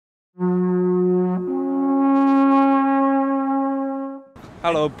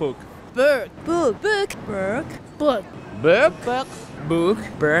Hello, Böögg. Böögg. Böögg. Böögg. Böögg. Böögg. Böögg. Böögg.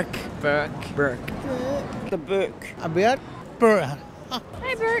 Böögg. Böögg. Böögg. Böögg. The Böögg. A Böögg. Böögg.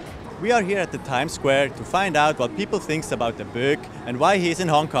 Hi, Böögg. We are here at the Times Square to find out what people think about the Böögg and why he is in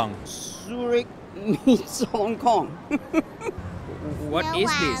Hong Kong. Zurich meets Hong Kong. What is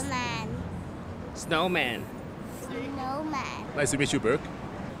this? Snowman. Snowman. Snowman. Nice to meet you, Böögg.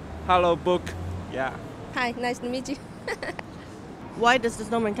 Hello, Böögg. Yeah. Hi, nice to meet you. Why does the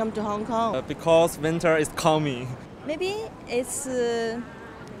snowman come to Hong Kong? Because winter is coming. Maybe it's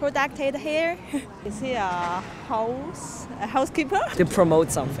protected here. Is he a housekeeper? To promote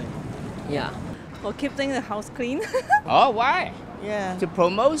something. Yeah. For keeping the house clean. Oh, why? Yeah. To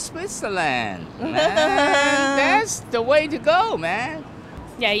promote Switzerland. Man, that's the way to go, man.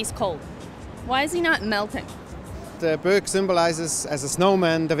 Yeah, he's cold. Why is he not melting? The Böögg symbolizes as a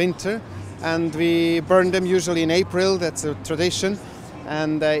snowman the winter, and we burn them usually in April. That's a tradition,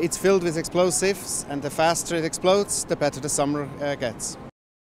 and it's filled with explosives, and the faster it explodes, the better the summer gets.